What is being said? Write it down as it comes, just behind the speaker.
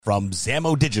From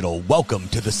Zamo Digital, welcome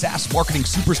to the SaaS Marketing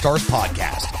Superstars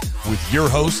podcast with your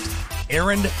host,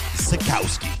 Aaron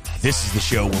Zakowski. This is the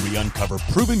show where we uncover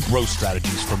proven growth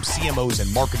strategies from CMOs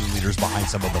and marketing leaders behind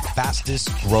some of the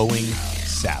fastest growing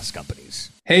SaaS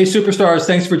companies. Hey, superstars.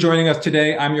 Thanks for joining us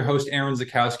today. I'm your host, Aaron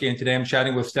Zakowski, and today I'm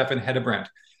chatting with Stefan Hedebrandt.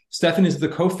 Stefan is the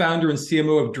co-founder and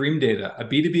CMO of Dream Data, a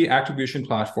B2B attribution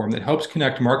platform that helps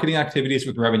connect marketing activities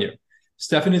with revenue.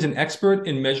 Stefan is an expert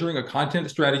in measuring a content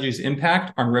strategy's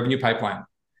impact on revenue pipeline.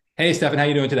 Hey, Stefan, how are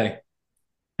you doing today?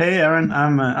 Hey, Aaron,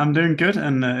 I'm doing good,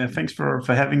 and thanks for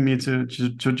having me to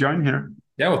join here.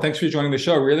 Yeah, well, thanks for joining the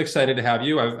show. Really excited to have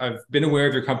you. I've been aware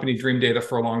of your company, Dream Data,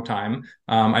 for a long time.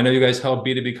 I know you guys help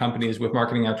B2B companies with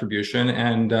marketing attribution,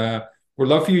 and we'd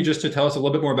love for you just to tell us a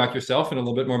little bit more about yourself and a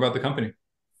little bit more about the company.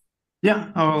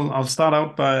 Yeah, I'll start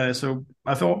out by, so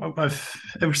I thought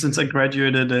ever since I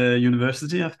graduated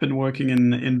university, I've been working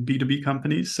in B2B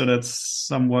companies. So that's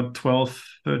somewhat 12,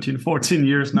 13, 14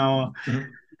 years now. Mm-hmm.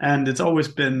 And it's always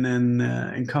been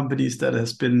in companies that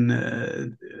has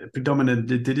been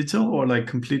predominantly digital or like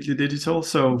completely digital.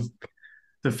 So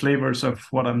the flavors of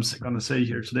what I'm going to say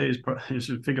here today is you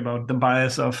should think about the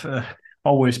bias of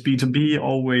always B2B,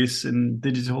 always in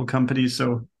digital companies.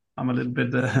 So I'm a little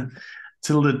bit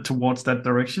tilted towards that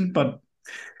direction. But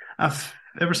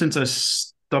ever since I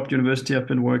stopped university, I've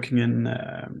been working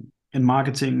in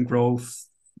marketing, growth,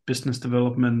 business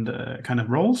development kind of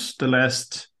roles. The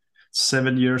last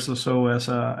 7 years or so as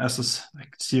a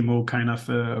like CMO kind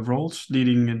of roles,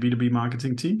 leading B2B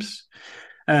marketing teams.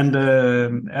 And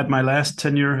at my last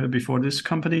tenure before this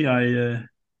company, I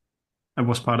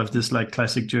was part of this like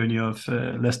classic journey of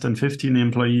less than 15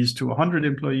 employees to 100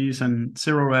 employees and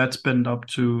zero ad spend up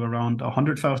to around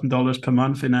 $100,000 per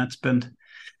month in ad spend.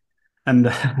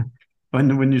 And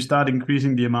when you start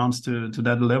increasing the amounts to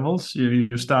that levels,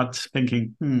 you start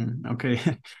thinking,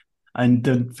 okay. And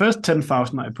the first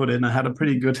 10,000 I put in, I had a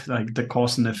pretty good, like the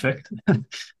cause and effect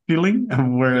feeling.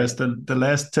 Whereas the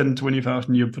last 10,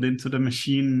 20,000 you put into the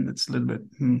machine, it's a little bit,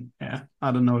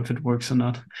 I don't know if it works or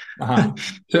not. Uh-huh.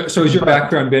 So has your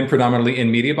background been predominantly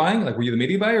in media buying? Like, were you the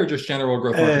media buyer or just general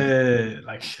growth marketing?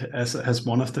 Like as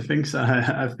one of the things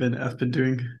I've been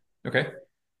doing. Okay.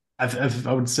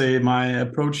 I would say my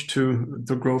approach to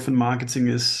the growth and marketing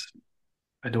is,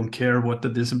 I don't care what the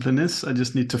discipline is. I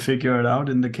just need to figure it out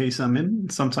in the case I'm in.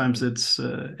 Sometimes it's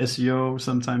SEO,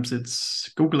 sometimes it's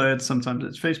Google ads, sometimes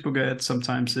it's Facebook ads,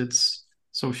 sometimes it's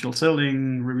social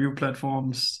selling, review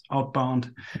platforms,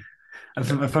 outbound.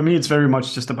 For me, it's very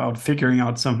much just about figuring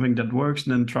out something that works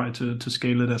and then try to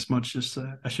scale it as much as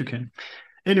you can.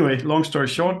 Anyway, long story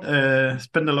short,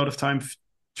 spend a lot of time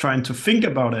trying to think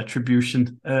about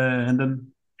attribution, and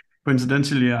then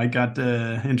coincidentally, I got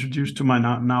introduced to my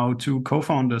now two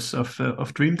co-founders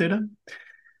of Dream Data,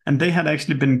 and they had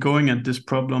actually been going at this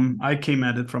problem. I came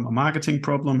at it from a marketing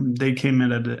problem. They came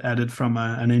at it from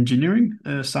an engineering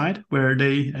side, where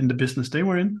in the business they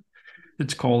were in.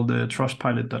 It's called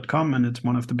Trustpilot.com, and it's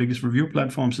one of the biggest review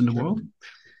platforms in the world.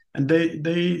 And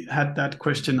they had that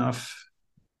question of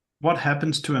what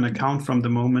happens to an account from the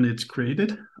moment it's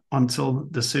created until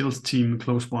the sales team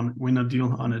win a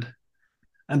deal on it.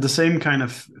 And the same kind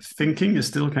of thinking is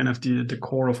still kind of the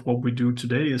core of what we do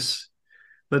today is,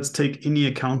 let's take any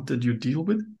account that you deal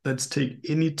with. Let's take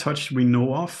any touch we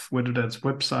know of, whether that's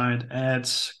website,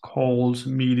 ads, calls,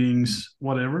 meetings,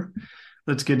 whatever.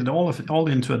 Let's get it all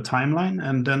into a timeline.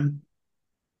 And then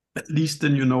at least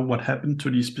then you know what happened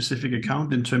to the specific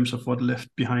account in terms of what left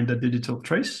behind that digital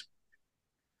trace.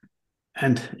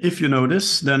 And if you know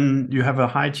this, then you have a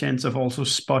high chance of also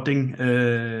spotting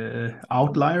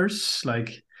outliers,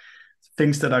 like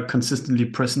things that are consistently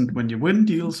present when you win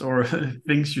deals, or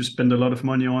things you spend a lot of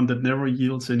money on that never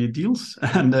yields any deals.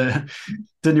 And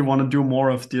then you want to do more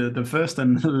of the first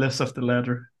and less of the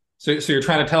latter. So you're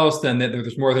trying to tell us then that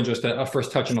there's more than just a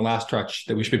first touch and a last touch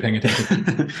that we should be paying attention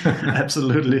to.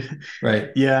 Absolutely. Right.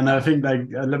 Yeah, and I think like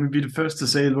let me be the first to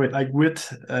say, like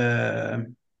with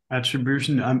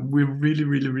attribution, we're really,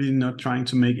 really, really not trying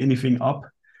to make anything up.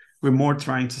 We're more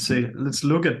trying to say, let's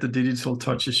look at the digital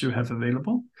touches you have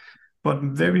available. But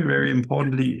very, very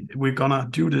importantly, we're going to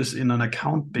do this in an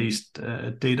account-based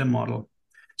data model.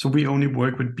 So we only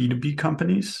work with B2B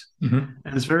companies. Mm-hmm.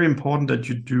 And it's very important that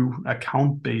you do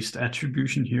account-based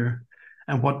attribution here.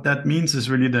 And what that means is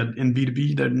really that in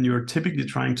B2B, then you're typically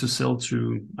trying to sell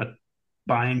to a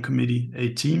buying committee,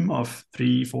 a team of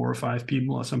 3, 4, or 5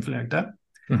 people or something like that.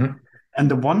 Mm-hmm.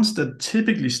 And the ones that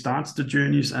typically starts the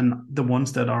journeys and the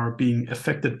ones that are being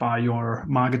affected by your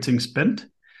marketing spend,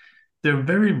 they're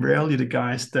very rarely the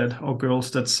guys or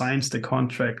girls that signs the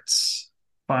contracts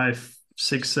 5,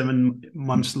 6, 7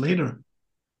 months later.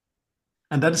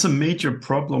 And that is a major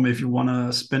problem if you want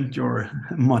to spend your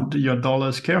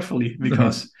dollars carefully, Mhm.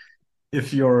 because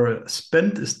if your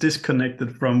spend is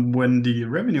disconnected from when the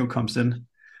revenue comes in,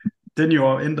 then you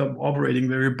end up operating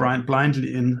very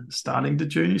blindly in starting the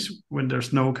journeys when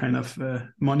there's no kind of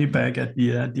money back at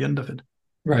the end of it.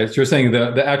 Right. So you're saying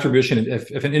the attribution,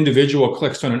 if an individual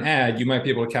clicks on an ad, you might be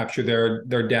able to capture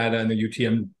their data and the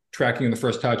UTM tracking in the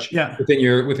first touch Yeah, within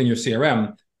your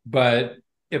CRM. But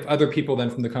if other people then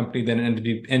from the company then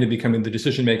end up becoming the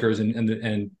decision makers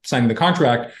and signing the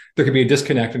contract, there could be a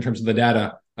disconnect in terms of the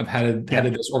data of how did yeah,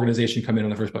 this organization come in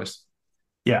the first place.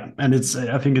 yeah. And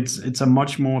I think it's a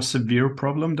much more severe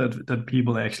problem that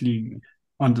people actually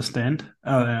understand.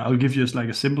 I'll give you just like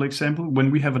a simple example.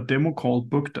 When we have a demo call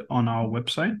booked on our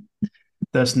website,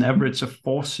 there's an average of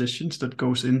 4 sessions that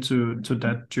goes into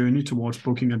that journey towards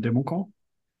booking a demo call.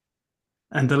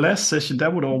 And the last session,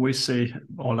 that would always say,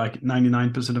 or like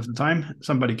 99% of the time,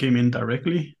 somebody came in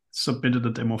directly, submitted a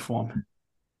demo form.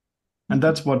 And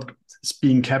that's what's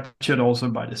being captured also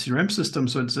by the CRM system.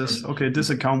 So it says, okay, this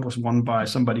account was won by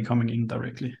somebody coming in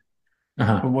directly.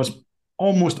 Uh-huh. But what's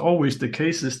almost always the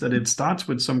case is that it starts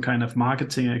with some kind of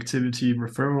marketing activity,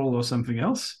 referral, or something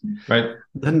else. Right.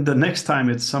 Then the next time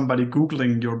it's somebody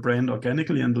Googling your brand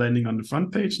organically and landing on the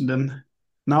front page. And then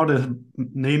now the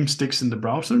name sticks in the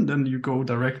browser, and then you go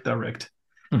direct.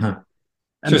 Uh-huh.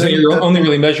 So And then you're that only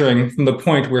really measuring from the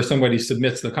point where somebody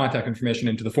submits the contact information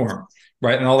into the form,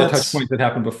 right? And all the touch that's points that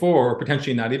happened before, or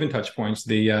potentially not even touch points,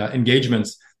 the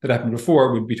engagements that happened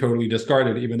before would be totally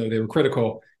discarded, even though they were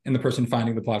critical in the person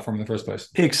finding the platform in the first place.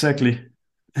 exactly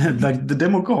like the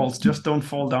demo calls just don't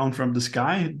fall down from the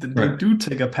sky. They Right. do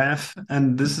take a path,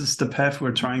 and this is the path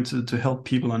we're trying to help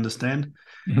people understand.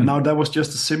 And Mhm. now that was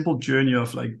just a simple journey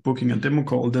of like booking a demo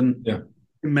call. Then Yeah.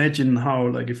 imagine how,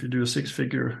 like, if you do a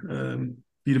six-figure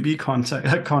B2B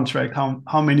contract,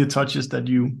 how many touches that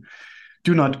you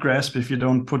do not grasp if you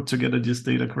don't put together this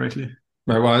data correctly.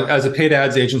 Right. Well, as a paid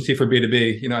ads agency for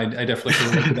B2B, I definitely can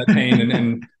relate to that pain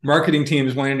and marketing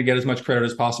teams wanting to get as much credit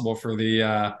as possible for the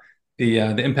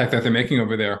impact that they're making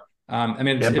over there. I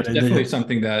mean, Yeah, but it's definitely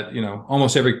something that,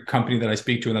 almost every company that I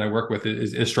speak to and that I work with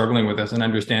is struggling with this and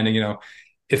understanding,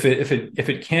 if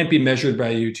it can't be measured by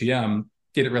UTM,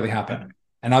 did it really yeah, happen?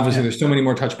 And obviously yeah, there's so many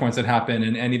more touch points that happen.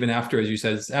 And even after, as you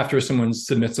said, after someone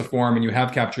submits a form and you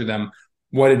have captured them,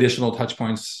 what additional touch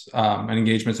points and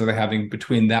engagements are they having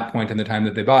between that point and the time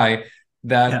that they buy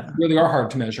that yeah, really are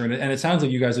hard to measure. And it sounds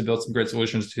like you guys have built some great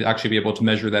solutions to actually be able to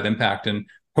measure that impact and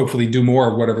hopefully do more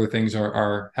of whatever things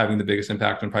are having the biggest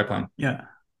impact on pipeline. yeah,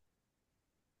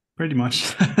 pretty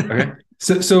much. Okay.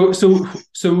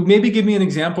 So maybe give me an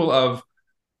example of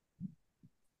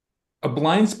a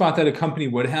blind spot that a company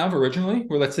would have originally,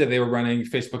 where let's say they were running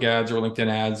Facebook ads or LinkedIn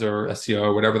ads or SEO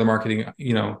or whatever the marketing,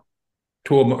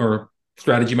 tool or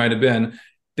strategy might have been.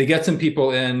 They get some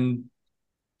people in,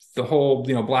 the whole,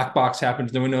 black box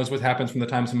happens. No one knows what happens from the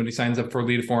time somebody signs up for a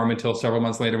lead form until several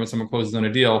months later when someone closes on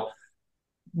a deal.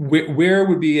 Where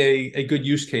would be a good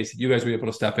use case that you guys would be able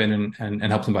to step in and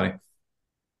help somebody?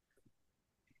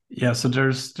 Yeah, so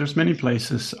there's many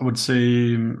places. I would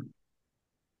say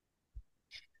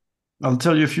I'll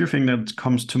tell you a few things that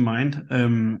comes to mind.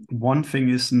 One thing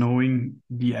is knowing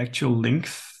the actual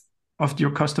length of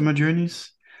your customer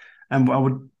journeys. And I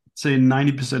would say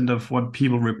 90% of what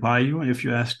people reply you, if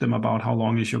you ask them about how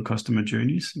long is your customer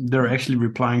journeys, they're actually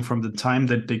replying from the time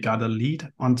that they got a lead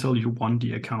until you won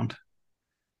the account.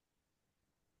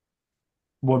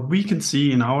 What we can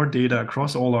see in our data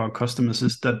across all our customers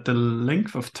is that the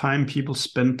length of time people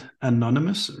spend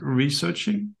anonymous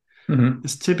researching Mm-hmm.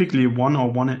 is typically 1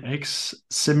 or 1x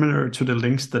similar to the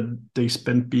links that they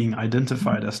spend being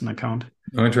identified as an account.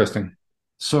 Oh, interesting.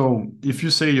 So if you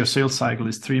say your sales cycle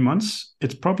is 3 months,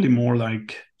 it's probably more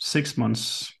like 6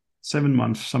 months, 7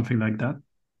 months, something like that.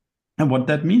 And what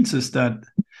that means is that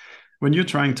when you're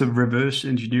trying to reverse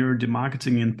engineer the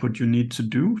marketing input you need to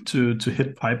do to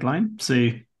hit pipeline,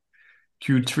 say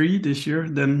Q3 this year,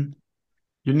 then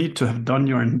you need to have done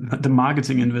the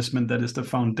marketing investment that is the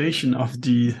foundation of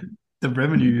the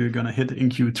revenue you're going to hit in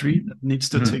Q3 that needs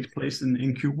to Mm-hmm. take place in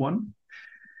Q1.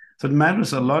 So it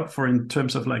matters a lot for in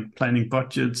terms of like planning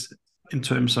budgets, in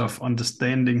terms of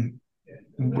understanding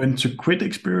when to quit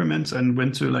experiments and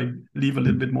when to like leave a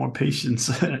little bit more patience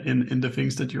in the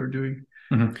things that you're doing.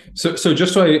 Mm-hmm. So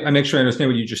just so I make sure I understand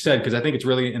what you just said, because I think it's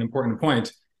really an important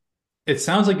point. It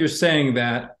sounds like you're saying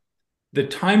that the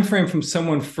time frame from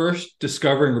someone first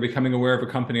discovering or becoming aware of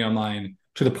a company online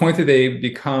to the point that they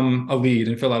become a lead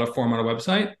and fill out a form on a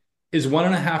website is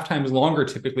 1.5 times longer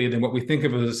typically than what we think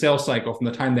of as a sales cycle from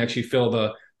the time they actually fill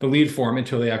the the lead form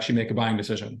until they actually make a buying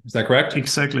decision. Is that correct?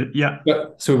 Exactly. Yeah.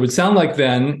 But so it would sound like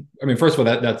then, I mean, first of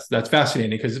all, that's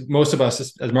fascinating, because most of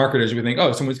us as marketers, we think,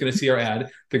 oh, someone's going to see our ad,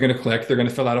 they're going to click, they're going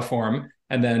to fill out a form,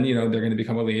 and then, they're going to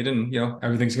become a lead, and,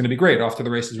 everything's going to be great, off to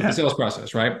the races with the sales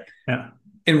process, right? Yeah.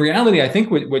 In reality, I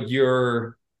think what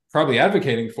you're probably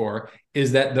advocating for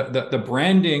is that the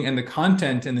branding and the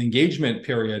content and the engagement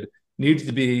period needs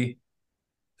to be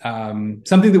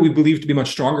something that we believe to be much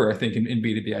stronger, I think, in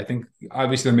B2B. I think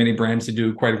obviously there are many brands that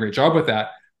do quite a great job with that,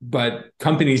 but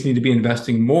companies need to be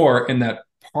investing more in that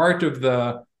part of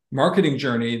the marketing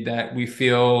journey that we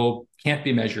feel can't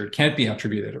be measured, can't be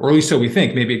attributed, or at least so we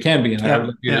think. Maybe it can be. And I would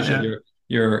like you to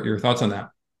share your thoughts on that.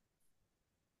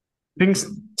 Things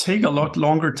take a lot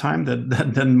longer time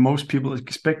than most people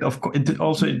expect. Of course,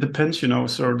 it depends,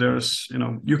 So there's,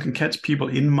 you can catch people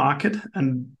in market,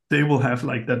 and they will have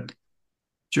like that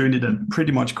journey that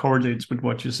pretty much correlates with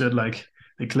what you said. Like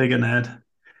they click an ad,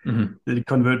 they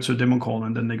convert to a demo call,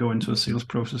 and then they go into a sales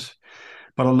process.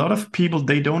 But a lot of people,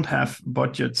 they don't have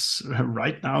budgets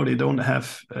right now. They don't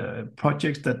have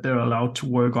projects that they're allowed to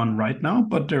work on right now,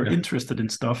 but they're interested in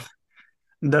stuff.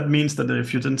 And that means that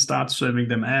if you then start serving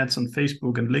them ads on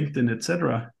Facebook and LinkedIn,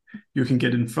 etc., you can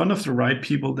get in front of the right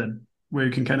people where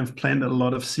you can kind of plant a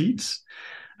lot of seeds.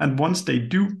 And once they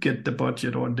do get the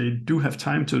budget, or they do have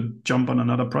time to jump on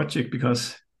another project,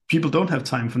 because people don't have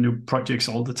time for new projects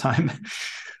all the time.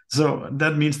 So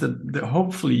that means that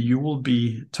hopefully you will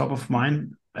be top of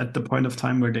mind at the point of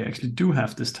time where they actually do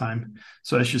have this time.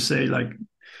 So as you say, like,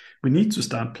 we need to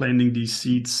start planting these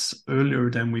seeds earlier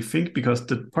than we think, because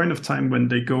the point of time when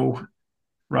they go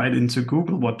right into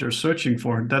Google what they're searching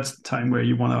for, that's the time where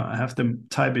you want to have them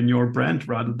type in your brand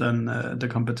rather than the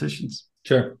competition's.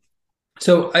 Sure.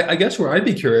 So I guess where I'd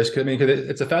be curious, because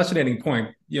it's a fascinating point,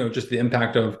 just the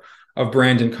impact of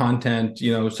brand and content,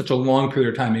 such a long period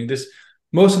of time.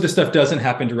 Most of this stuff doesn't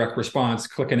happen direct response,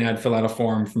 click an ad, fill out a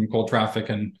form from cold traffic,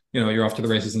 and you're off to the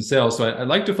races in sales. So I'd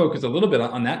like to focus a little bit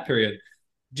on that period.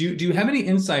 Do you have any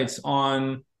insights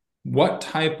on what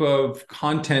type of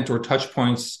content or touch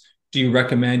points do you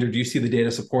recommend, or do you see the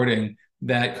data supporting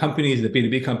that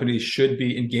B2B companies should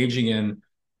be engaging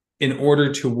in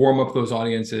order to warm up those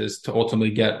audiences to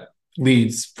ultimately get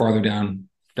leads farther down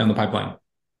the pipeline?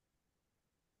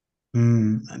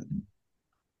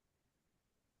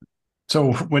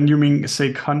 So when you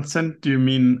say content, do you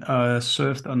mean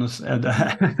served on us?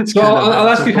 So I'll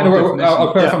ask you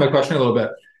I'll clarify my question a little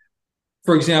bit.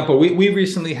 For example, we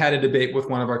recently had a debate with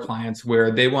one of our clients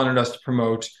where they wanted us to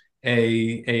promote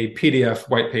a PDF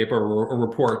white paper or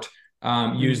report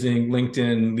using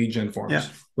LinkedIn lead gen forms,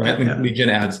 right? Lead gen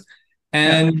ads.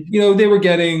 And, they were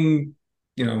getting,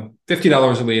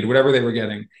 $50 a lead, whatever they were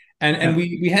getting. And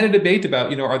we had a debate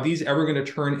about, are these ever going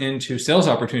to turn into sales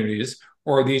opportunities,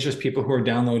 or are these just people who are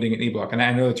downloading an ebook? And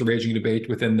I know it's a raging debate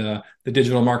within the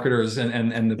digital marketers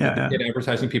and the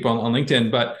advertising people on LinkedIn.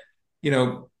 But,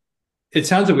 it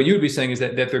sounds like what you would be saying is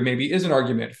that there maybe is an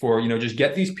argument for, just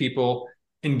get these people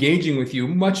engaging with you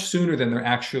much sooner than they're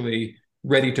actually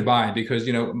ready to buy. Because,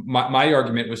 my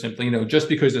argument was simply, just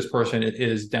because this person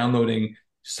is downloading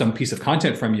some piece of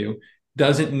content from you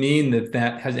doesn't mean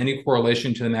that has any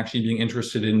correlation to them actually being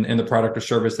interested in the product or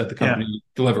service that the company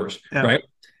delivers, right?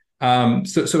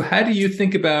 So how do you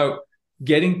think about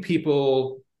getting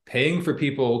people, paying for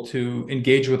people to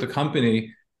engage with the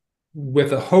company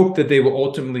with a hope that they will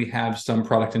ultimately have some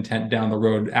product intent down the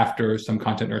road after some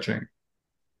content nurturing?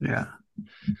 Yeah.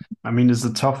 It's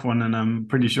a tough one, and I'm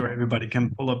pretty sure everybody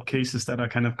can pull up cases that are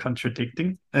kind of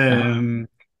contradicting.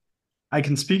 I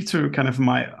can speak to kind of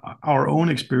our own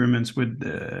experiments with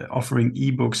offering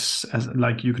ebooks as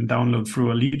like you can download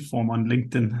through a lead form on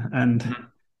LinkedIn. And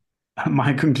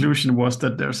my conclusion was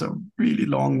that there's a really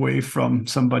long way from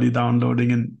somebody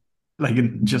downloading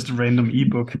just a random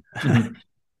ebook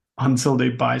until they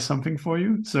buy something for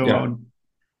you. So I would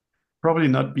probably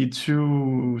not be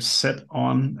too set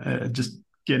on just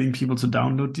getting people to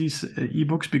download these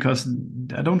ebooks, because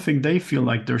I don't think they feel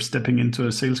like they're stepping into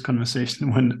a sales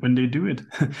conversation when they do it.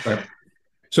 Right.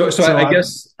 So I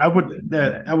guess I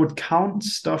would count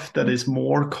stuff that is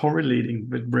more correlating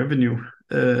with revenue,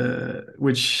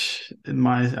 which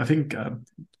I think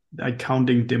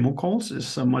counting demo calls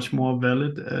is a much more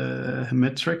valid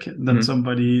metric than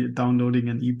somebody downloading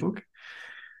an ebook.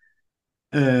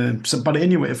 But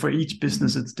anyway, for each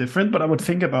business it's different. But I would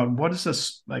think about what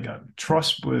is a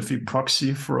trustworthy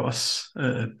proxy for us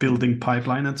building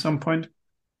pipeline at some point.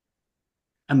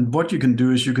 And what you can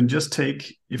do is you can just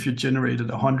take, if you generated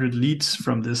 100 leads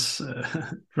from this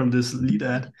lead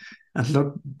ad, and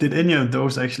look, did any of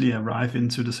those actually arrive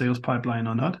into the sales pipeline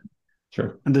or not?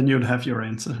 Sure. And then you'd have your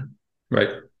answer. Right.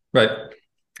 Right.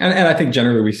 And I think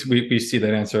generally we see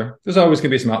that answer. There's always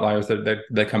going to be some outliers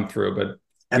that come through, but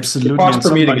the Absolutely. cost And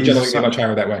per meeting is generally much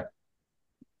higher that way.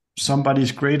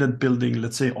 somebody's great at building,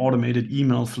 let's say, automated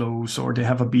email flows, or they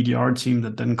have a BDR team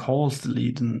that then calls the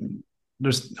lead, and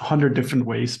there's 100 different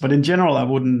ways. But in general, I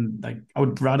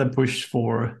would rather push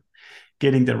for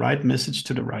getting the right message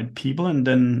to the right people, and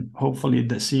then hopefully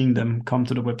seeing them come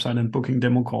to the website and booking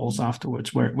demo calls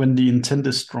afterwards, where when the intent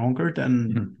is stronger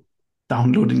than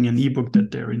downloading an ebook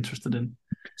that they're interested in.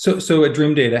 So at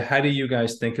Dream Data, how do you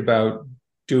guys think about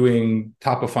doing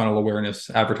top of funnel awareness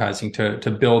advertising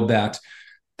to build that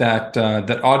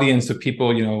audience of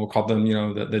people, we'll call them,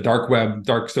 the dark web,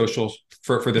 dark socials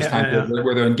for this time period,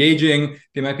 where they're engaging,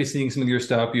 they might be seeing some of your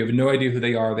stuff, you have no idea who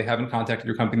they are, they haven't contacted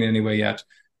your company in any way yet.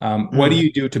 What do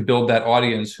you do to build that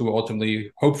audience who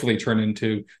ultimately, hopefully, turn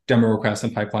into demo requests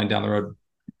and pipeline down the road?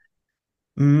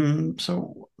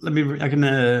 So I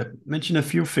can mention a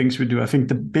few things we do. I think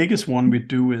the biggest one we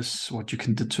do is what you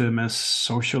can determine as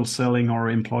social selling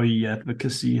or employee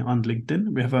advocacy on LinkedIn.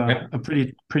 We have a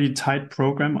pretty tight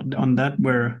program on that,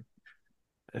 where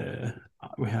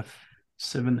we have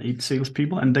 7-8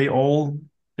 salespeople, and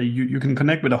you can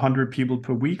connect with 100 people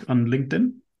per week on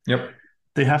LinkedIn. Yep.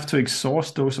 They have to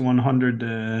exhaust those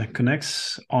 100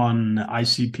 connects on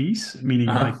ICPs, meaning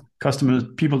like customers,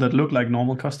 people that look like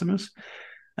normal customers.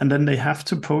 And then they have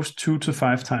to post 2 to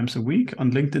 5 times a week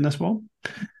on LinkedIn as well.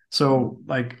 So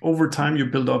like over time, you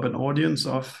build up an audience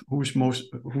of who's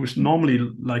normally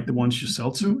like the ones you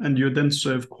sell to, and you then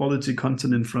serve quality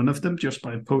content in front of them just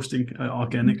by posting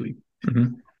organically.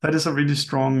 That is a really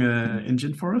strong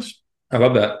engine for us. I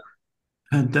love that.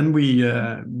 And then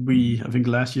I think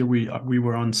last year we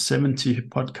were on 70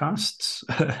 podcasts,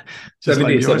 just 70,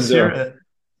 like yours 70.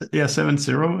 here.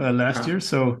 70 last year.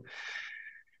 So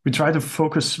we try to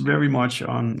focus very much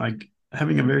on like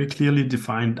having a very clearly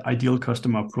defined ideal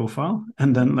customer profile,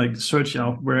 and then like search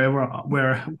out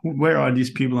where are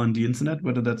these people on the internet,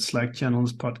 whether that's Slack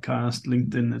channels, podcast,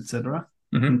 LinkedIn, etc.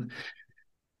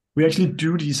 We actually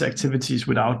do these activities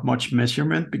without much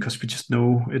measurement, because we just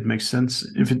know it makes sense.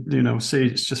 If it, say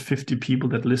it's just 50 people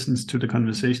that listens to the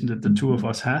conversation that the two of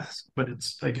us has, but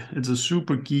it's a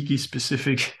super geeky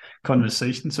specific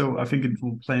conversation. So I think it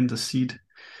will plant a seed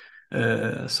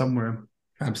somewhere.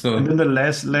 Absolutely. And then the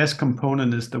last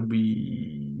component is that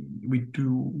we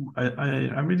do.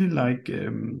 I really like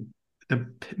the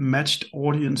matched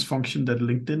audience function that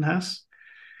LinkedIn has,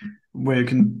 where you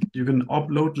can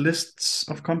upload lists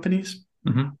of companies,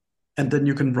 and then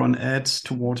you can run ads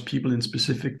towards people in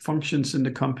specific functions in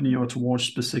the company or towards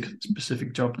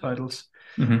specific job titles.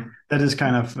 That is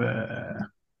kind of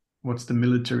what's the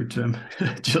military term?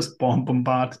 Just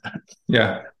bombard.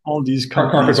 Yeah. All these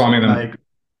companies like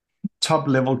top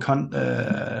level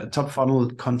top funnel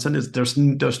content is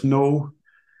there's no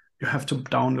you have to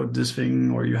download this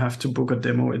thing or you have to book a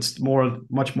demo. It's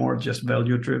much more just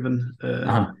value driven,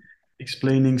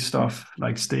 explaining stuff,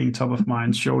 like staying top of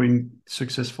mind, showing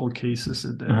successful cases.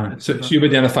 So you've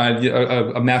identified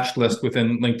a matched list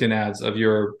within LinkedIn ads of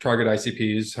your target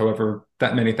ICPs, however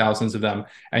that many thousands of them,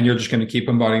 and you're just going to keep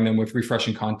bombarding them with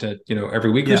refreshing content,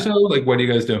 every week or so. Like, what do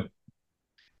you guys do?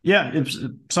 Yeah, it's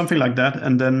something like that,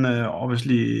 and then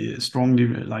obviously strongly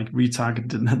like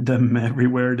retarget them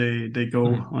everywhere they go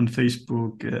on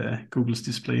Facebook, Google's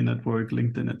Display Network,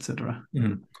 LinkedIn, etc.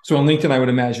 So on LinkedIn, I would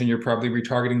imagine you're probably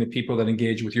retargeting the people that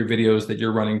engage with your videos that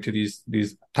you're running to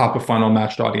these top of funnel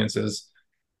matched audiences.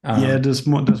 There's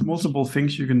multiple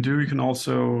things you can do.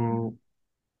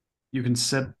 You can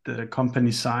set the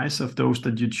company size of those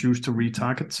that you choose to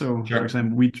retarget. So, for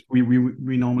example,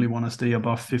 we normally want to stay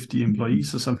above 50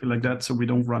 employees or something like that. So we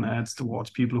don't run ads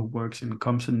towards people who works in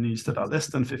companies that are less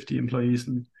than 50 employees.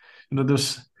 And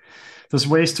there's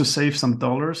ways to save some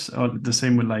dollars. Or the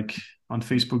same with like on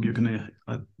Facebook, you can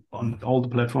on all the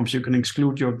platforms you can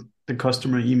exclude the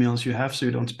customer emails you have, so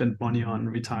you don't spend money on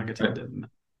retargeting them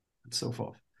and so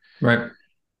forth. Right.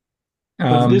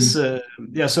 But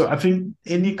so I think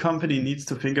any company needs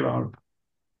to think about,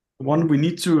 one, we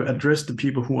need to address the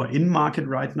people who are in market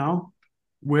right now.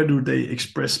 Where do they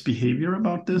express behavior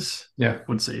about this? I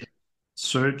would say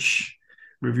search,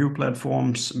 review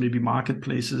platforms, maybe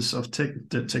marketplaces of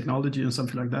the technology and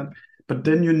something like that. But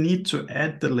then you need to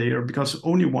add the layer, because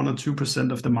only 1 or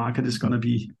 2% of the market is going to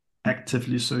be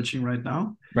actively searching right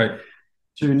now. Right.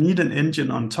 So you need an engine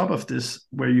on top of this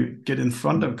where you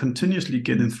continuously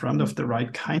get in front of the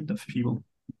right kind of people.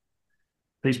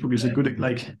 Facebook is a good,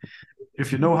 like,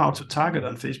 if you know how to target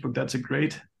on Facebook, that's a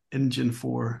great engine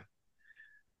for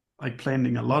like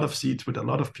planting a lot of seeds with a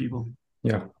lot of people.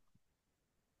 Yeah.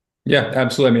 Yeah,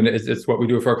 absolutely. I mean, it's what we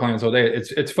do for our clients all day.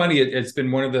 It's funny. It's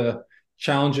been one of the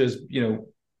challenges,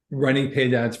 running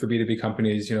paid ads for B2B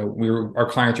companies. Our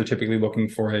clients are typically looking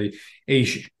for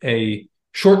a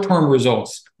short-term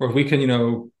results, where if we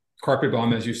can, carpet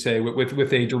bomb, as you say,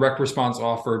 with a direct response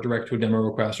offer, direct to a demo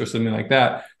request or something like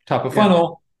that, top of Yeah,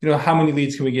 funnel, how many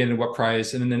leads can we get and what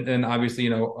price? And then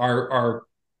obviously, our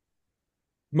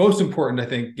most important, I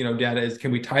think, data is, can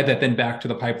we tie that then back to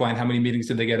the pipeline? How many meetings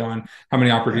did they get on? How many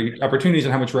yeah, opportunities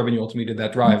and how much revenue ultimately did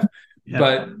that drive? yeah,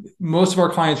 But most of our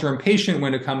clients are impatient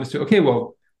when it comes to, okay,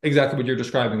 well, exactly what you're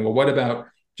describing. Well, what about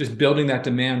just building that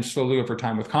demand slowly over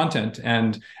time with content?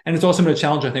 And it's also been a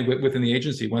challenge, I think, within the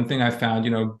agency. One thing I found,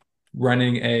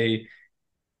 running a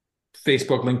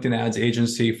Facebook, LinkedIn ads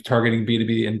agency targeting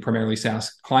B2B and primarily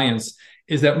SaaS clients,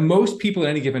 is that most people at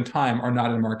any given time are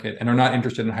not in market and are not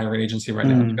interested in hiring an agency right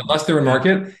now. Unless they're in yeah,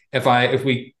 market, if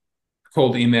we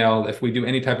cold email, if we do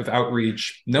any type of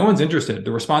outreach, no one's interested.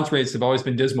 The response rates have always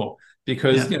been dismal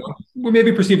because, yeah, we're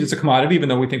maybe perceived as a commodity, even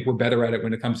though we think we're better at it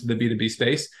when it comes to the B2B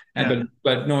space. And yeah,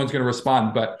 but no one's going to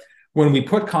respond. But when we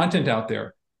put content out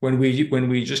there, when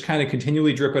we just kind of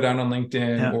continually drip it out on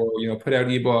LinkedIn, yeah, or put out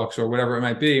ebooks or whatever it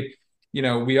might be,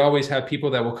 we always have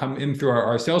people that will come in through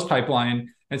our sales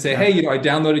pipeline and say, yeah, hey, I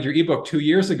downloaded your ebook 2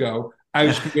 years ago. I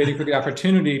was yeah, just waiting for the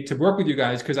opportunity to work with you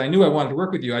guys because I knew I wanted to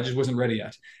work with you. I just wasn't ready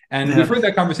yet. And we've yeah. heard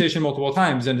that conversation multiple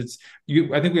times. And it's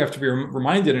you. I think we have to be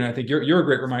reminded, and I think you're a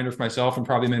great reminder for myself and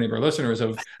probably many of our listeners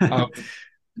of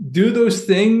do those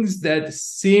things that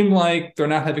seem like they're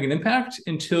not having an impact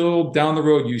until down the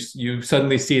road you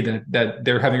suddenly see that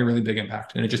they're having a really big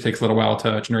impact, and it just takes a little while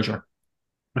to nurture.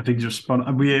 I think you're spot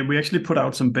on. We actually put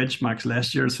out some benchmarks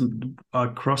last year,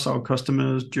 across our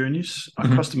customers' journeys, our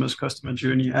Mm-hmm. customers' customer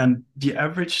journey, and the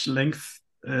average length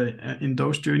in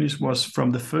those journeys was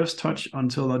from the first touch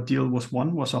until a deal was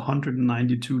won was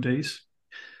 192 days.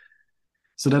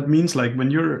 So that means, like,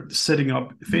 when you're setting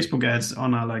up Facebook ads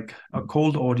on a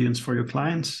cold audience for your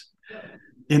clients,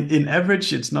 in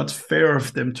average, it's not fair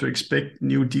of them to expect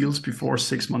new deals before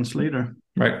 6 months later.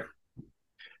 Right.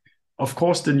 Of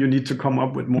course, then you need to come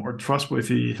up with more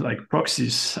trustworthy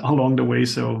proxies along the way,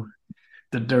 so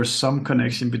that there's some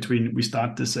connection between we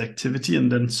start this activity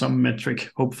and then some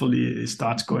metric hopefully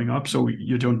starts going up, so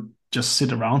you don't just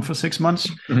sit around for 6 months.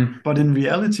 Mm-hmm. But in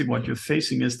reality, what you're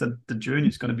facing is that the journey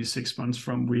is going to be 6 months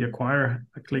from we acquire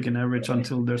a click in average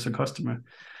until there's a customer.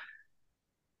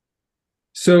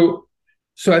 So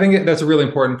I think that's a really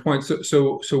important point.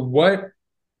 So what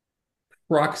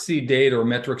proxy data or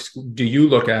metrics do you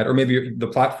look at, or maybe the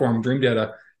platform Dream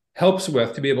Data helps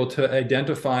with, to be able to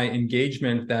identify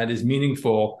engagement that is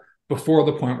meaningful before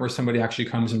the point where somebody actually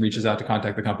comes and reaches out to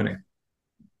contact the company?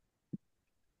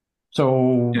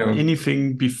 So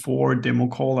anything before demo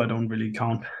call, I don't really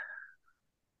count.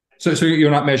 So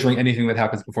you're not measuring anything that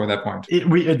happens before that point.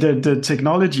 The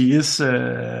technology is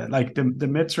the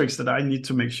metrics that I need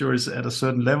to make sure is at a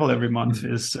certain level every month.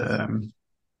 Mm-hmm.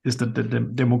 is that the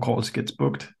demo calls gets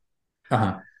booked.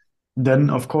 Uh-huh. Then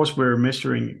of course we're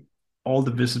measuring all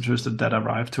the visitors that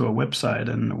arrive to our website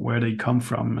and where they come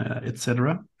from,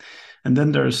 etc. And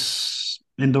then there's,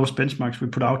 in those benchmarks we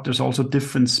put out, there's also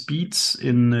different speeds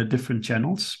in different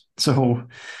channels. So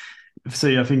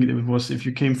say, I think it was, if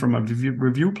you came from a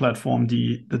review platform,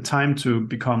 the time to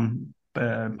become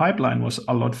pipeline was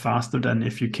a lot faster than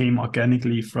if you came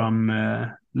organically from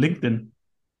LinkedIn.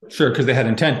 Sure, because they had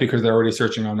intent, because they're already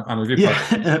searching on review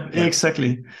platforms. Yeah,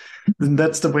 exactly. And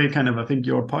that's the way kind of, I think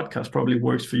your podcast probably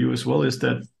works for you as well, is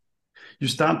that you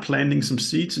start planting some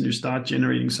seeds and you start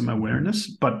generating some awareness,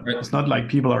 but It's not like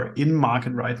people are in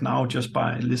market right now just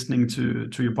by listening to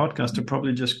your podcast. They're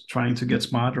probably just trying to get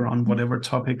smarter on whatever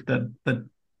topic that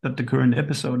the current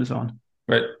episode is on.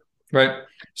 Right.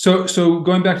 So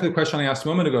going back to the question I asked a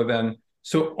moment ago, then,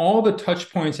 so all the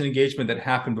touch points and engagement that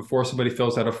happen before somebody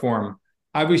fills out a form,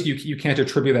 obviously you can't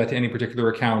attribute that to any particular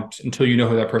account until you know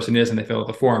who that person is and they fill out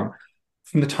the form.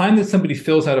 From the time that somebody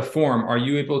fills out a form, are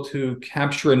you able to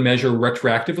capture and measure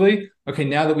retroactively? Okay,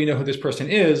 now that we know who this person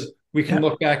is, we can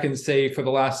look back and say, for the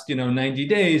last 90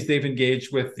 days, they've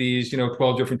engaged with these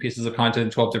 12 different pieces of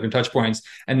content, 12 different touch points.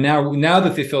 And now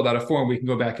that they filled out a form, we can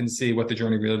go back and see what the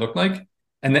journey really looked like.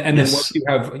 And then once you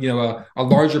have a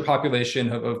larger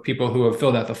population of people who have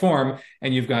filled out the form,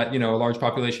 and you've got a large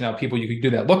population of people you can do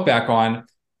that look back on,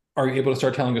 are you able to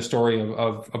start telling a story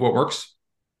of what works?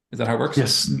 Is that how it works?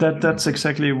 Yes, that's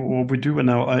exactly what we do. And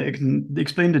now I can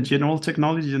explain the general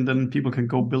technology, and then people can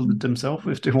go build it themselves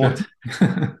if they want.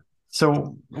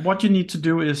 So what you need to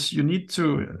do is you need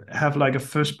to have like a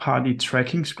first party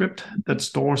tracking script that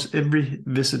stores every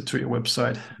visit to your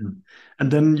website. Mm-hmm.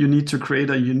 And then you need to create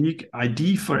a unique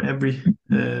ID for every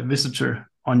visitor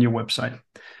on your website.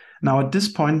 Now, at this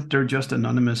point, they're just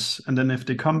anonymous. And then if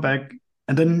they come back,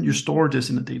 and then you store this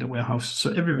in a data warehouse.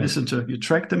 So every visitor, you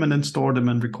track them and then store them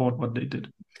and record what they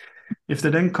did. If they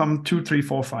then come 2, 3,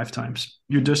 4, 5 times,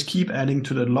 you just keep adding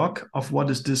to the log of what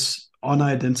is this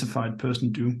unidentified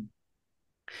person do.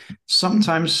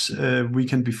 Sometimes we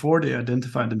can, before they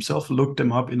identify themselves, look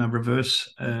them up in a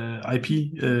reverse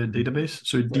IP database.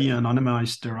 So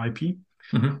de-anonymize their IP.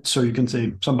 Mm-hmm. So you can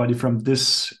say somebody from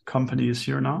this company is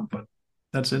here now, but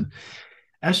that's it.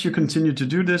 As you continue to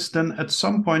do this, then at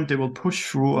some point they will push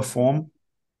through a form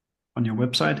on your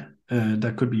website.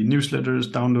 That could be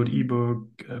newsletters, download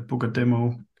ebook, book a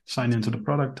demo, sign into the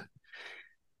product.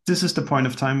 This is the point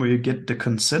of time where you get the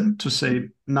consent to say,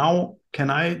 now can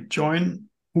I join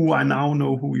who I now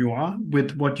know who you are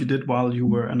with what you did while you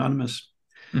were anonymous.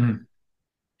 Mm-hmm.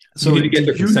 So you need to get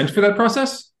the consent for that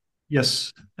process?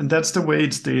 Yes. And that's the way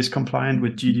it stays compliant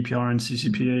with GDPR and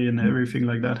CCPA and everything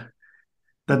like that.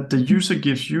 That the user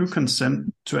gives you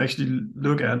consent to actually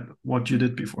look at what you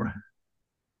did before.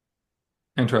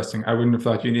 Interesting. I wouldn't have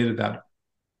thought you needed that.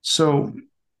 So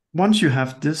once you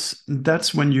have this,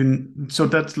 that's when so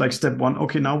that's like step one.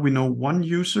 Okay, now we know one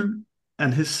user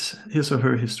and his or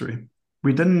her history.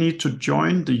 We then need to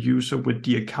join the user with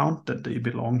the account that they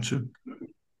belong to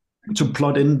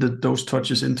plot in those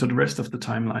touches into the rest of the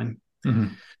timeline. Mm-hmm.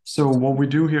 So what we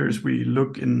do here is we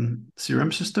look in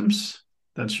CRM systems.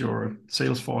 That's your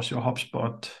Salesforce, your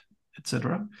HubSpot,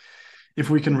 etc. If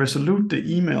we can resolute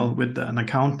the email with an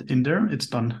account in there, it's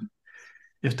done.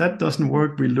 If that doesn't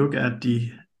work, we look at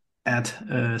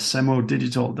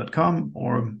samodigital.com,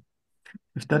 or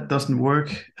if that doesn't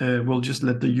work, we'll just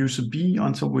let the user be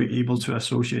until we're able to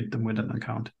associate them with an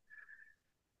account.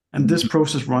 And this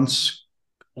process runs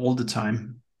all the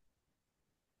time.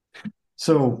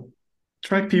 So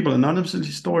track people anonymously,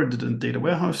 store it in data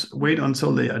warehouse, wait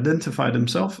until they identify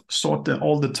themselves, sort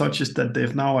all the touches that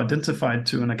they've now identified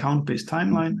to an account-based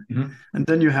timeline. Mm-hmm. And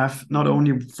then you have not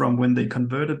only from when they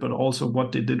converted, but also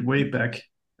what they did way back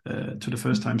to the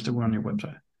first times they were on your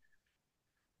website.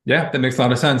 Yeah, that makes a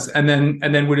lot of sense. And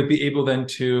then would it be able then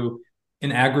to,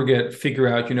 in aggregate, figure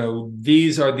out,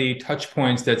 these are the touch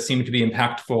points that seem to be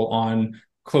impactful on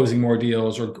closing more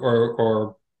deals,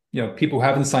 or people who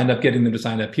haven't signed up, getting them to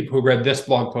sign up, people who read this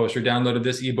blog post or downloaded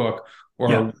this ebook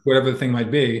or whatever the thing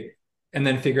might be, and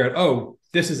then figure out, oh,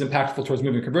 this is impactful towards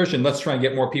moving conversion. Let's try and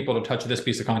get more people to touch this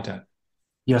piece of content.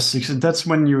 Yes, that's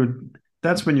when you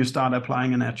start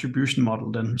applying an attribution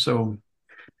model then. So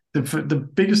the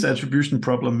biggest attribution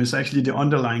problem is actually the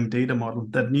underlying data model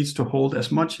that needs to hold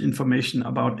as much information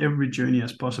about every journey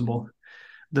as possible.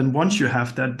 Then once you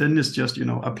have that, then it's just,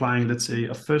 applying, let's say,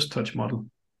 a first touch model.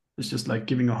 It's just like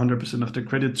giving 100% of the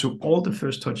credit to all the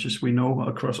first touches we know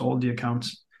across all the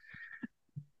accounts.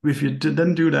 If you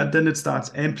then do that, then it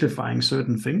starts amplifying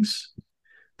certain things.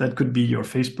 That could be your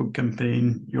Facebook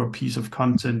campaign, your piece of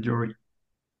content, your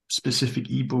specific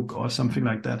ebook, or something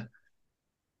like that.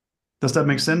 Does that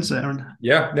make sense, Aaron?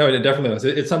 Yeah, no, it definitely does.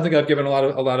 It's something I've given a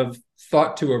lot of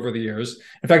thought to over the years.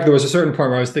 In fact, there was a certain point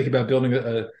where I was thinking about building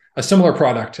a similar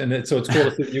product, and so it's cool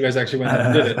to see that you guys actually went out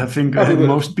and did it. I think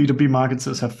most B2B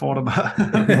marketers have thought about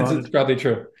it's probably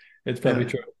true. It's probably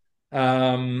true.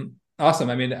 Awesome.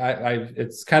 I mean,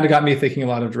 it's kind of got me thinking a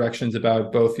lot of directions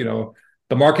about both,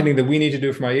 the marketing that we need to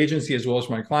do for my agency as well as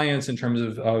for my clients in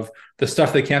terms of the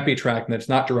stuff that can't be tracked and that's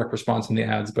not direct response in the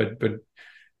ads, but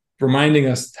reminding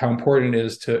us how important it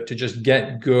is to just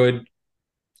get good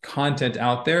content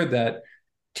out there that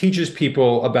teaches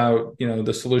people about,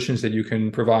 the solutions that you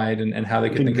can provide and how they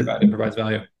can think about it and provides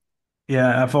value.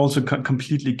 Yeah, I've also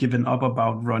completely given up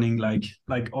about running like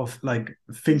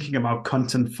thinking about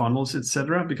content funnels,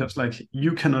 etc. Because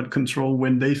you cannot control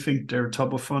when they think they're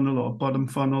top of funnel or bottom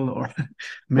funnel or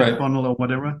mid funnel or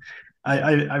whatever.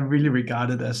 I really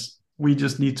regard it as we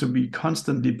just need to be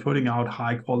constantly putting out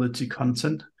high quality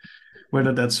content,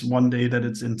 whether that's one day that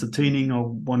it's entertaining or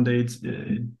one day it's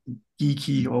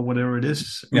geeky or whatever it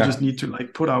is. We just need to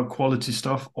put out quality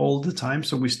stuff all the time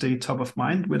so we stay top of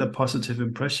mind with a positive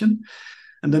impression.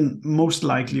 And then most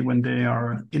likely when they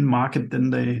are in market,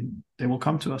 then they will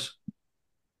come to us.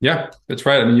 Yeah, that's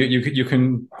right. I mean, you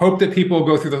can hope that people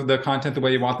go through the content the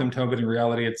way you want them to, but in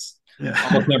reality, it's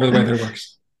almost never the way that it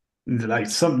works.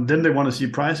 Then they want to see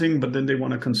pricing, but then they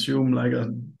want to consume a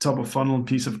top of funnel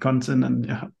piece of content,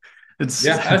 and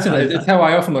It's how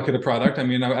I often look at a product. I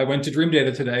mean, I went to Dream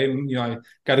Data today, and I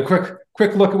got a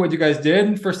quick look at what you guys did.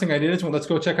 And first thing I did is, well, let's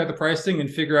go check out the pricing and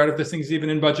figure out if this thing's even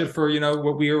in budget for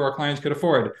what we or our clients could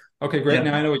afford. Okay, great.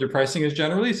 Now I know what your pricing is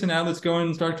generally. So now let's go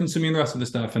and start consuming the rest of the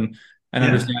stuff and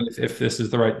understand if this is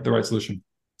the right solution.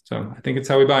 So I think it's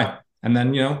how we buy. And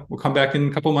then we'll come back in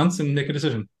a couple months and make a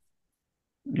decision.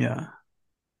 Yeah.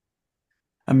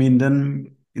 I mean,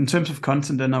 then in terms of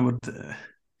content, then I would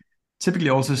typically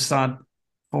also start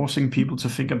forcing people to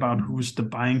think about who's the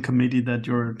buying committee that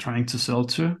you're trying to sell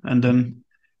to. And then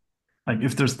like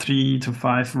if there's 3 to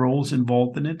 5 roles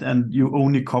involved in it and you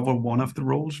only cover one of the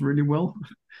roles really well,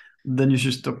 then you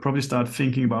should probably start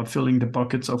thinking about filling the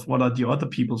buckets of what are the other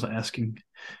people's asking.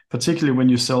 Particularly when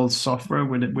you sell software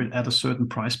at a certain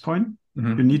price point,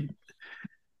 you need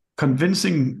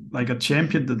convincing like a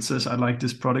champion that says, I like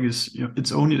this product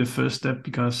it's only the first step,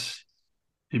 because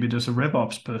maybe there's a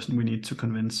RevOps person we need to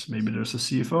convince. Maybe there's a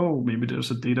CFO. Maybe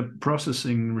there's a data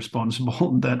processing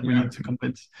responsible that we need to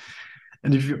convince.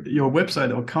 And if your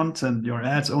website or content, your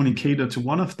ads only cater to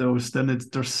one of those, then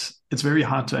it's very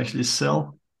hard to actually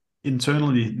sell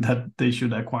internally that they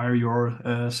should acquire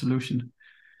your solution.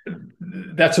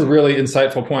 That's a really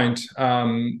insightful point.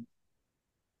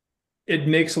 It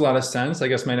makes a lot of sense. I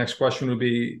guess my next question would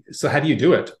be, so how do you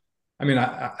do it? I mean,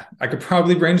 I could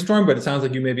probably brainstorm, but it sounds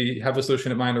like you maybe have a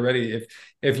solution in mind already.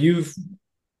 If you've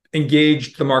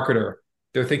engaged the marketer,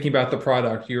 they're thinking about the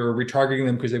product, you're retargeting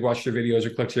them because they watched your videos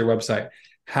or clicked to your website.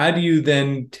 How do you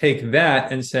then take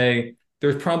that and say,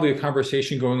 there's probably a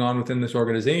conversation going on within this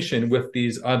organization with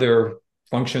these other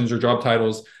functions or job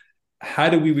titles. How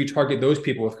do we retarget those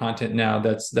people with content now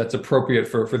that's appropriate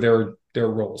for their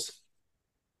roles?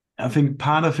 I think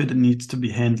part of it needs to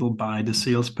be handled by the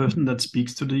salesperson that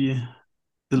speaks to the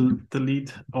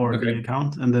lead or the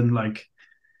account, and then like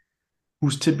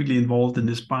who's typically involved in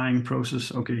this buying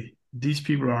process. Okay, these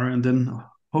people are, and then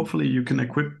hopefully you can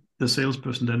equip the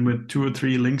salesperson then with 2 or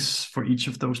 3 links for each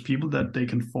of those people that they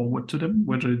can forward to them,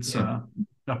 whether it's a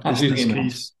business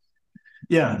case.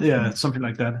 Yeah, something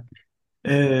like that.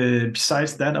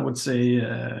 Besides that, I would say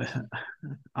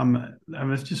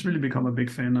I've just really become a big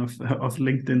fan of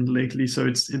LinkedIn lately. So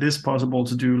it is possible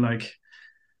to do like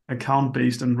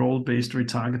account-based and role-based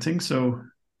retargeting. So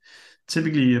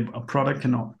typically a product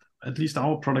cannot, at least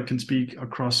our product can speak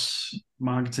across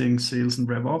marketing, sales, and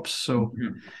RevOps. So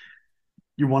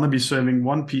you want to be serving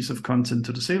one piece of content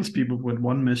to the salespeople with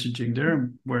one messaging there,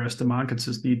 whereas the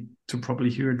marketers need to probably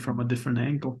hear it from a different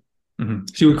angle. So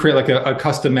you would create like a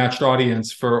custom matched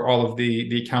audience for all of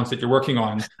the accounts that you're working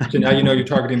on. So now you're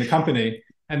targeting the company,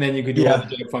 and then you could do all the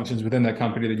data functions within that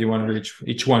company that you want to reach,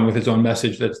 each one with its own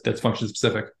message that's function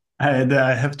specific.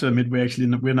 I have to admit,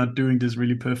 we're not doing this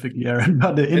really perfectly, Aaron.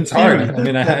 But it's hard. I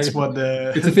mean, it's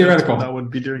a theoretical. What I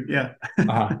would be doing. Yeah.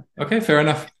 Okay, fair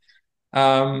enough.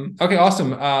 Okay,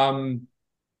 awesome.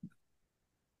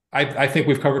 I think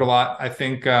we've covered a lot. I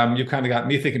think you've kind of got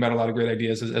me thinking about a lot of great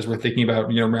ideas as we're thinking about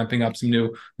ramping up some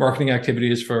new marketing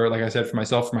activities for, like I said, for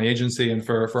myself, for my agency, and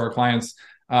for our clients.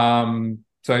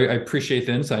 So I appreciate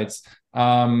the insights.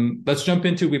 Let's jump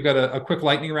into. We've got a quick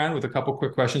lightning round with a couple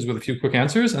quick questions with a few quick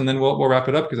answers, and then we'll wrap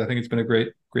it up because I think it's been a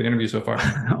great interview so far.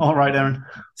 All right, Aaron.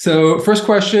 So first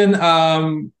question: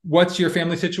 what's your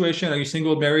family situation? Are you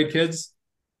single, married, kids?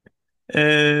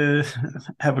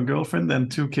 Have a girlfriend and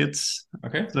 2 kids.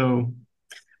 Okay. So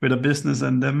with a business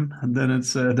and them, and then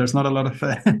it's there's not a lot of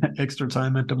extra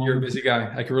time at the moment. You're a busy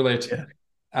guy. I can relate.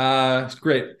 Yeah. It's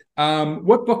great.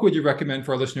 What book would you recommend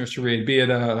for our listeners to read? Be it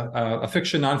a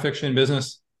fiction, nonfiction,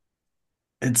 business?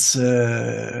 It's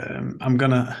I'm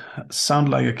gonna sound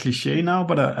like a cliche now,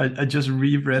 but I just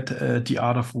reread The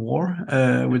Art of War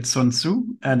with Sun Tzu,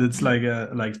 and it's like a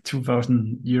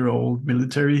 2,000-year-old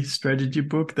military strategy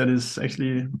book that is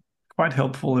actually quite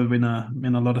helpful in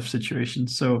a lot of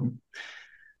situations. So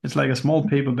it's like a small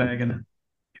paper bag, and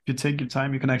if you take your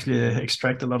time, you can actually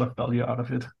extract a lot of value out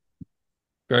of it.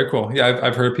 Very cool. Yeah,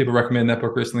 I've heard people recommend that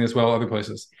book recently as well, other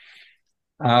places.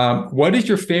 What is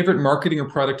your favorite marketing or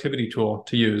productivity tool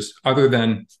to use other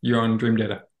than your own Dream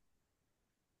Data?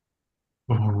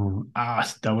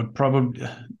 That would probably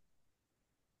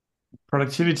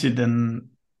productivity.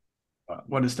 Then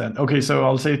what is that? Okay, so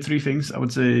I'll say 3 things. I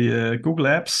would say Google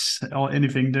Apps or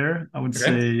anything there. I would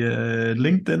say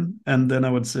LinkedIn, and then I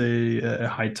would say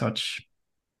High Touch.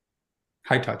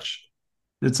 High Touch.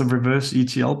 It's a reverse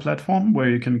ETL platform where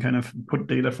you can kind of put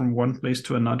data from one place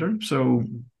to another. So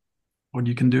what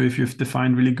you can do if you've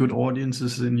defined really good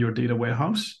audiences in your data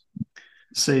warehouse,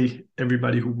 say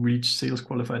everybody who reached sales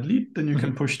qualified lead, then you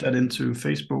can push that into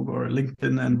Facebook or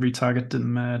LinkedIn and retarget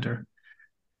them there.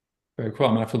 Very cool.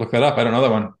 I'm gonna have to look that up. I don't know that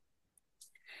one.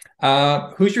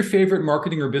 Who's your favorite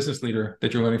marketing or business leader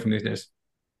that you're learning from these days?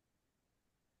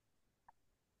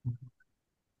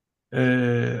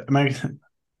 I mean,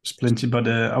 there's plenty, but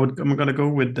I'm gonna go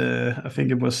with I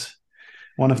think it was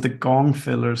one of the Gong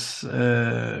fillers.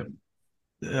 I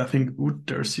think Ud,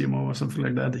 their CMO or something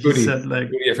like that. He Udi. said like,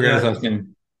 Udi, I forgot his last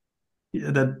name.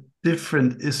 yeah, that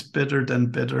different is better than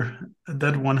better.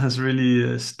 That one has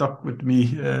really stuck with me.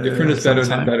 Different is better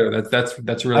than better.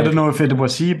 That's really. I don't know if it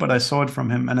was he, but I saw it from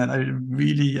him, and I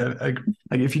really like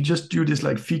if you just do this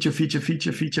like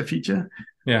feature,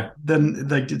 Yeah. then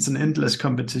like it's an endless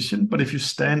competition. But if you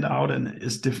stand out and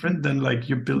it's different, then like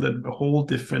you build a whole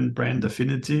different brand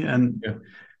affinity, and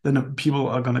then people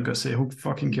are gonna go say, "Who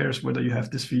fucking cares whether you have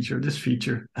this feature, this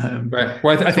feature?" Right.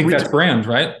 Well, I think that's brand,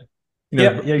 right?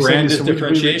 Yeah, exactly. Brand is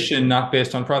differentiation, not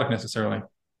based on product necessarily.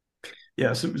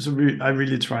 Yeah, I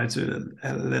really try to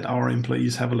let our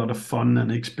employees have a lot of fun and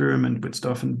experiment with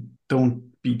stuff, and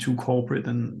don't be too corporate,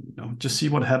 and just see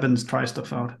what happens, try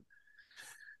stuff out.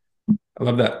 I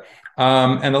love that.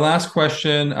 And the last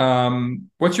question,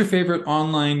 what's your favorite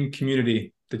online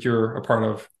community that you're a part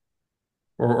of?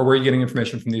 Or where are you getting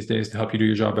information from these days to help you do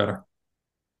your job better?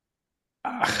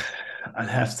 I'd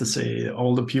have to say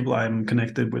all the people I'm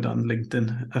connected with on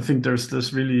LinkedIn. I think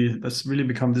that's really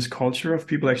become this culture of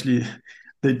people actually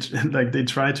they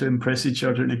try to impress each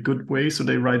other in a good way, so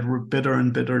they write better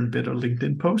and better and better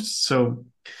LinkedIn posts. So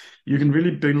you can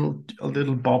really build a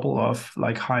little bubble of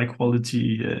like high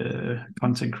quality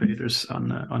content creators on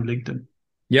LinkedIn.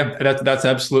 Yeah, that's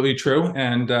absolutely true.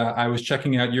 And I was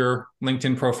checking out your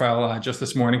LinkedIn profile just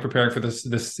this morning, preparing for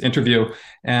this interview,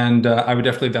 and I would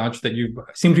definitely vouch that you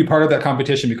seem to be part of that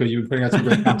competition because you're putting out some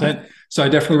great content. So I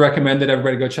definitely recommend that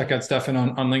everybody go check out Stefan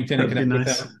on LinkedIn and connect with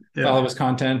him. Yeah. Follow his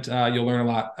content. You'll learn a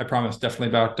lot, I promise, definitely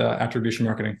about attribution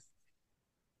marketing.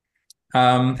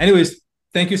 Anyways,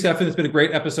 thank you, Stefan. It's been a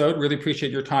great episode. Really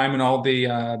appreciate your time and all the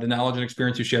knowledge and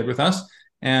experience you shared with us.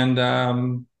 And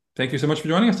thank you so much for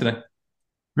joining us today.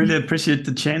 Really appreciate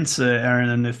the chance, Aaron.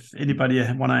 And if anybody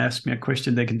want to ask me a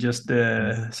question, they can just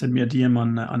send me a DM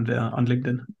on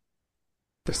LinkedIn.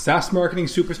 The SaaS Marketing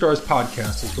Superstars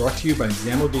podcast is brought to you by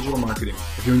Zamo Digital Marketing.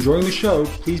 If you're enjoying the show,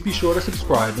 please be sure to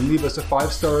subscribe and leave us a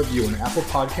 5-star review on Apple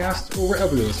Podcasts or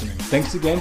wherever you're listening. Thanks again.